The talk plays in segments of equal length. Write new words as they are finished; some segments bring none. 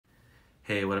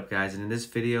Hey, what up guys? And in this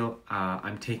video,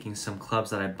 I'm taking some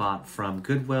clubs that I bought from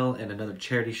Goodwill and another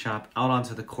charity shop out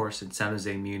onto the course in San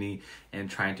Jose Muni and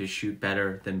trying to shoot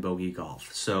better than bogey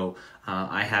golf. So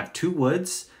I have two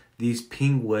woods. These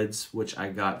ping woods, which I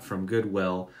got from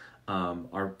Goodwill,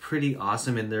 are pretty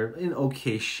awesome and they're in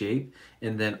okay shape.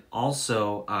 And then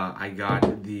also I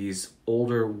got these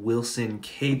older Wilson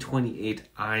K28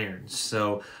 irons.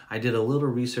 So I did a little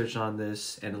research on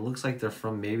this and it looks like they're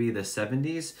from maybe the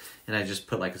 70s, and I just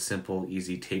put like a simple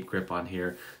easy tape grip on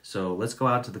here. So let's go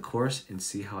out to the course and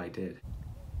see how I did.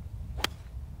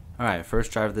 Alright,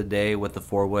 first drive of the day with the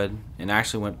 4-wood, and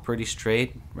actually went pretty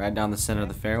straight right down the center of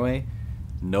the fairway.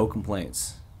 No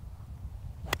complaints.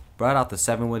 Brought out the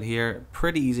 7-wood here,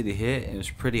 pretty easy to hit, and it was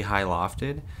pretty high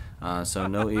lofted, so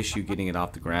no issue getting it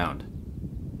off the ground.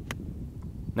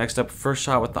 Next up, first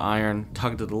shot with the iron,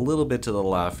 tugged it a little bit to the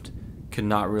left, could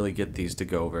not really get these to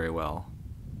go very well.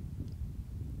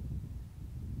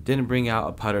 Didn't bring out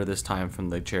a putter this time from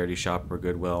the charity shop or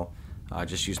Goodwill,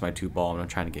 just used my 2-ball and I'm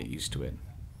trying to get used to it.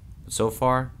 But so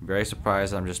far, very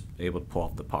surprised I'm just able to pull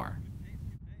off the par.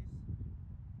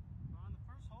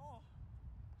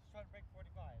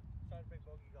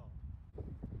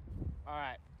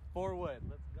 Alright, 4-wood,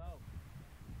 let's go.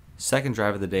 Second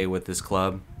drive of the day with this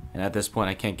club, and at this point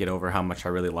I can't get over how much I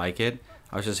really like it.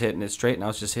 I was just hitting it straight and I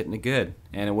was just hitting it good,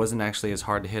 and it wasn't actually as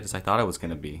hard to hit as I thought it was going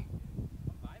to be.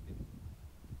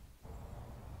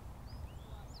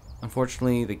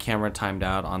 Unfortunately, the camera timed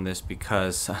out on this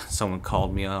because someone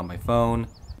called me on my phone,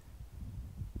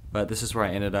 but this is where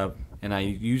I ended up, and I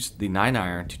used the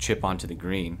 9-iron to chip onto the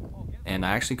green, and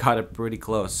I actually got it pretty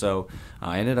close, so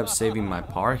I ended up saving my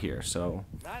par here. So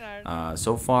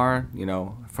so far, you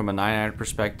know, from a 9-iron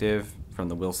perspective, from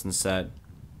the Wilson set,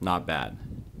 not bad.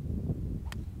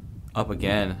 Up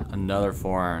again, another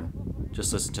 4-iron.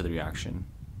 Just listen to the reaction.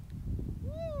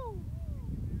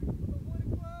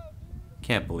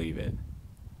 Can't believe it.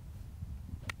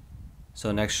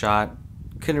 So next shot,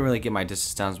 couldn't really get my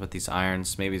distance down with these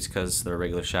irons. Maybe it's because they're a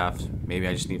regular shaft. Maybe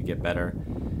I just need to get better.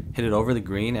 Hit it over the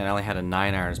green, and I only had a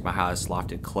 9-iron as my highest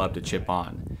lofted club to chip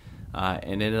on.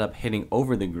 And ended up hitting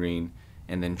over the green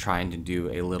and then trying to do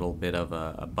a little bit of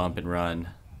a bump and run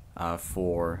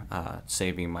for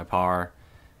saving my par.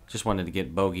 Just wanted to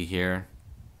get bogey here.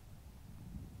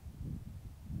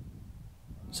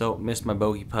 So missed my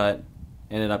bogey putt.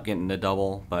 Ended up getting the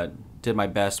double, but did my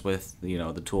best with, you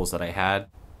know, the tools that I had.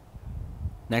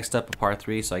 Next up, a par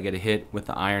 3, so I get a hit with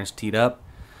the irons teed up.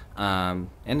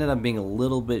 Ended up being a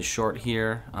little bit short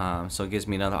here, so it gives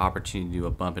me another opportunity to do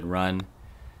a bump and run.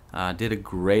 Did a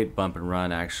great bump and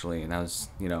run actually, and I was,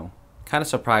 you know, kind of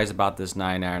surprised about this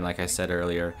 9-iron, like I said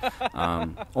earlier.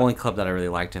 Only club that I really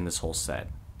liked in this whole set.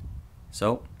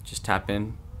 So just tap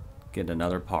in, get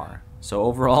another par. So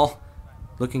overall,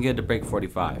 looking good to break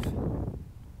 45.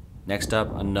 Next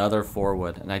up, another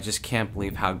 4-wood, and I just can't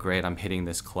believe how great I'm hitting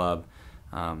this club.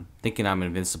 Thinking I'm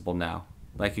invincible now.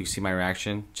 Like you see my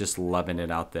reaction, just loving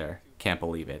it out there. Can't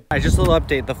believe it. Alright, just a little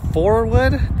update. The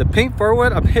 4-wood, the pink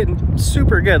 4-wood, I'm hitting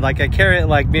super good. Like I carry it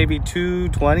like maybe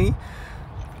 220.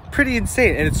 Pretty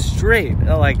insane, and it's straight.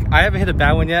 Like I haven't hit a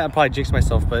bad one yet. I'm probably jinxed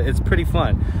myself, but it's pretty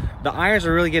fun. The irons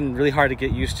are really getting really hard to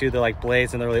get used to. They're like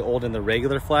blades and they're really old in the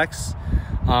regular flex.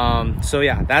 So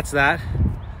yeah, that's that.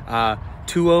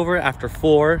 2 over after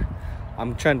 4.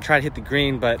 I'm trying to hit the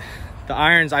green, but the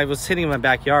irons, I was hitting in my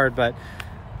backyard, but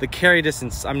the carry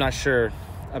distance, I'm not sure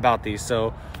about these.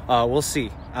 So we'll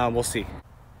see. We'll see.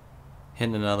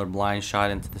 Hitting another blind shot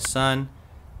into the sun.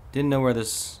 Didn't know where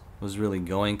this was really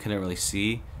going. Couldn't really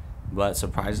see, but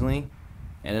surprisingly,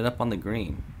 ended up on the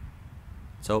green.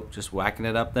 So just whacking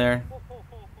it up there.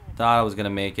 Thought I was gonna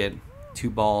make it.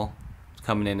 2-ball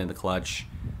coming in the clutch.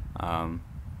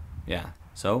 Yeah.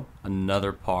 So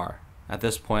another par. At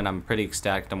this point, I'm pretty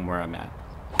ecstatic on where I'm at.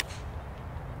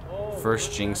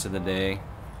 First jinx of the day.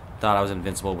 Thought I was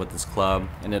invincible with this club.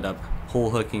 Ended up pull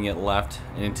hooking it left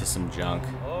and into some junk.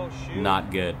 Not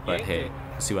good, but hey,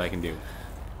 let's see what I can do.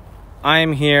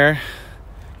 I'm here.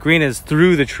 Green is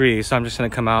through the tree, so I'm just gonna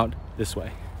come out this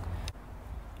way.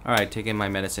 Alright, taking my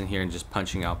medicine here and just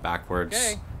punching out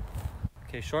backwards.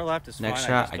 Okay, short left is fine. Next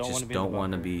shot, I just don't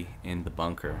want to be in the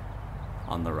bunker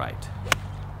on the right.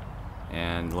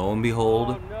 And lo and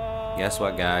behold, guess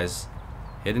what guys?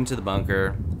 Hit into the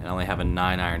bunker and I only have a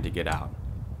 9-iron to get out.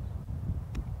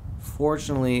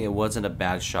 Fortunately, it wasn't a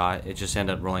bad shot. It just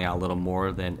ended up rolling out a little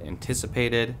more than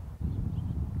anticipated.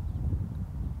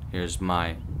 Here's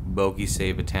my bogey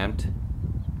save attempt.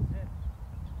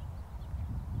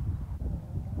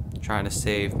 Trying to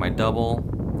save my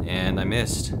double, and I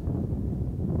missed.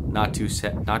 Not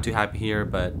too happy here,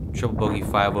 but triple bogey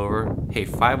 5 over. Hey,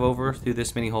 5 over through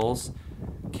this many holes,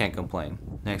 can't complain.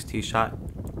 Next tee shot,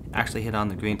 actually hit on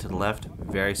the green to the left.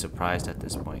 Very surprised at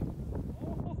this point.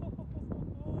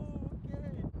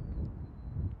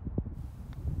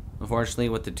 Unfortunately,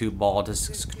 with the 2-ball,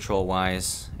 distance control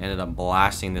wise, ended up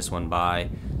blasting this one by.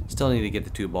 Still need to get the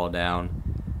 2-ball down.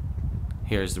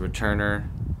 Here's the returner.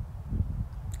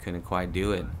 Couldn't quite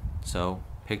do it. So,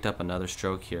 picked up another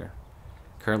stroke here.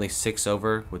 Currently 6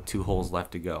 over with 2 holes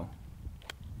left to go.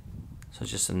 So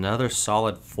just another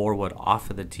solid 4-wood off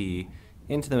of the tee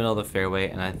into the middle of the fairway,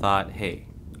 and I thought, hey,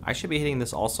 I should be hitting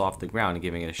this also off the ground and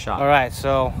giving it a shot. All right,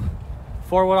 so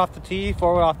 4-wood off the tee,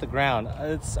 4-wood off the ground.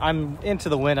 I'm into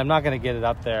the wind. I'm not going to get it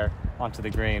up there onto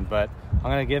the green, but I'm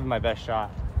going to give it my best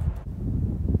shot.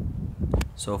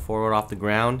 So 4-wood off the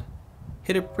ground.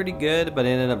 Hit it pretty good, but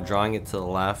ended up drawing it to the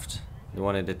left. We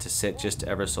wanted it to sit just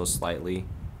ever so slightly.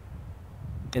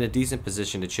 In a decent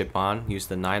position to chip on. Used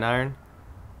the 9-iron.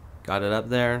 Got it up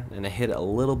there, and it hit a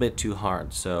little bit too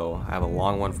hard, so I have a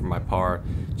long one for my par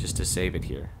just to save it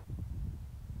here.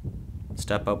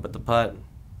 Step up with the putt.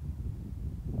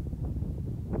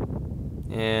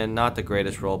 And not the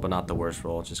greatest roll, but not the worst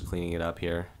roll. Just cleaning it up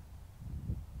here.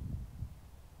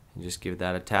 And just give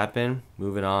that a tap in.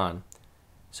 Move it on.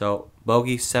 So,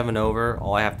 bogey 7 over.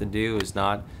 All I have to do is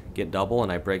not get double,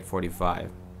 and I break 45.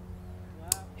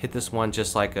 Hit this one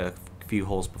just like a few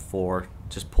holes before.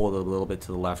 Just pulled it a little bit to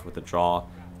the left with the draw,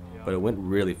 but it went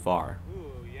really far.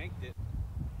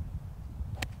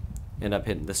 End up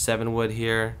hitting the 7-wood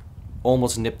here.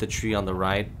 Almost nipped the tree on the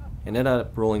right, and ended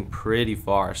up rolling pretty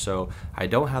far, so I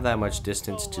don't have that much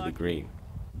distance to the green.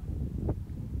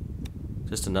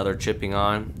 Just another chipping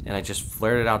on, and I just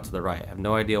flared it out to the right. I have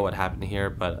no idea what happened here,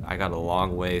 but I got a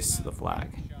long ways to the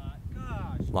flag.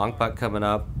 Long putt coming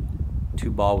up.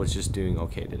 2-ball was just doing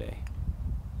okay today.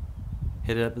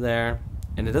 Hit it up there,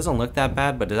 and it doesn't look that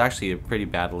bad, but it's actually a pretty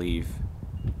bad leave.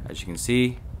 As you can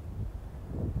see,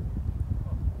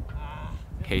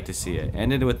 hate to see it.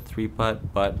 Ended with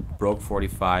 3-putt, but broke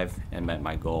 45 and met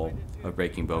my goal of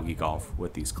breaking bogey golf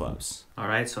with these clubs.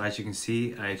 Alright, so as you can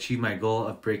see, I achieved my goal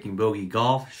of breaking bogey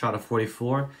golf, shot a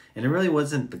 44, and it really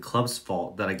wasn't the club's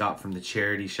fault that I got from the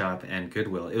charity shop and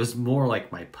Goodwill. It was more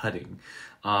like my putting.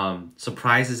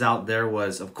 Surprises out there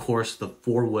was, of course, the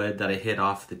 4-wood that I hit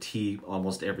off the tee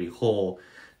almost every hole.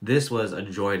 This was a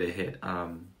joy to hit.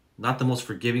 Not the most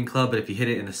forgiving club, but if you hit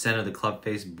it in the center of the club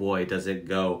face, boy, does it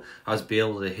go. I was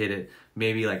able to hit it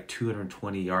maybe like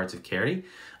 220 yards of carry,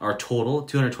 or total,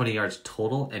 220 yards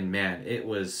total, and man, it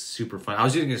was super fun. I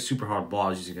was using a super hard ball. I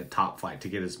was using a top flight to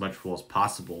get as much roll as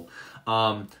possible.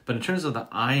 But in terms of the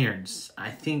irons,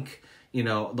 I think, you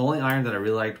know, the only iron that I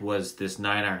really liked was this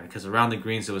 9-iron, because around the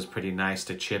greens it was pretty nice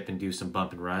to chip and do some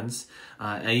bump and runs.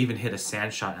 I even hit a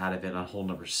sand shot out of it on hole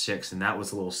number 6, and that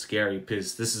was a little scary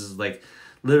because this is like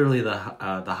literally the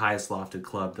highest lofted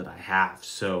club that I have.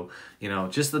 So, you know,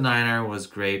 just the 9-iron was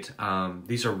great.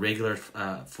 These are regular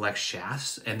flex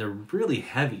shafts, and they're really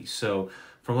heavy. So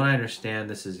from what I understand,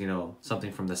 this is, you know,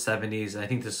 something from the 70s. And I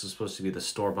think this is supposed to be the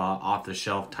store-bought,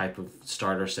 off-the-shelf type of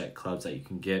starter set clubs that you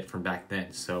can get from back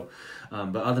then. So,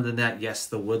 but other than that, yes,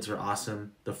 the woods are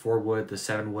awesome. The 4-wood, the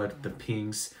 7-wood, the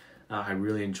pings, I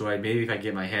really enjoyed. Maybe if I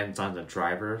get my hands on the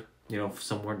driver, you know,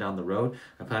 somewhere down the road,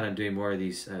 I plan on doing more of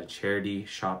these charity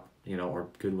shop, you know, or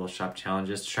Goodwill shop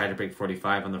challenges to try to break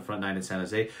 45 on the front 9 in San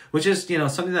Jose, which is, you know,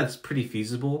 something that's pretty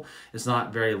feasible. It's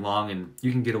not very long, and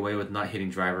you can get away with not hitting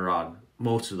driver on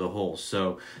most of the holes.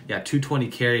 So yeah, 220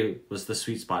 carry was the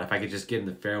sweet spot. If I could just get in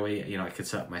the fairway, you know, I could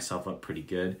set myself up pretty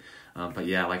good. But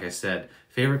yeah, like I said,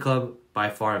 favorite club by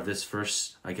far of this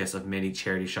first, I guess, of many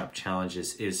charity shop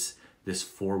challenges is this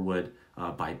 4-wood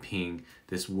by Ping.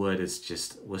 This wood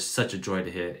was such a joy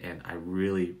to hit, and I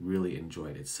really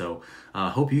enjoyed it. So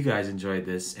hope you guys enjoyed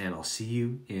this, and I'll see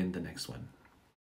you in the next one.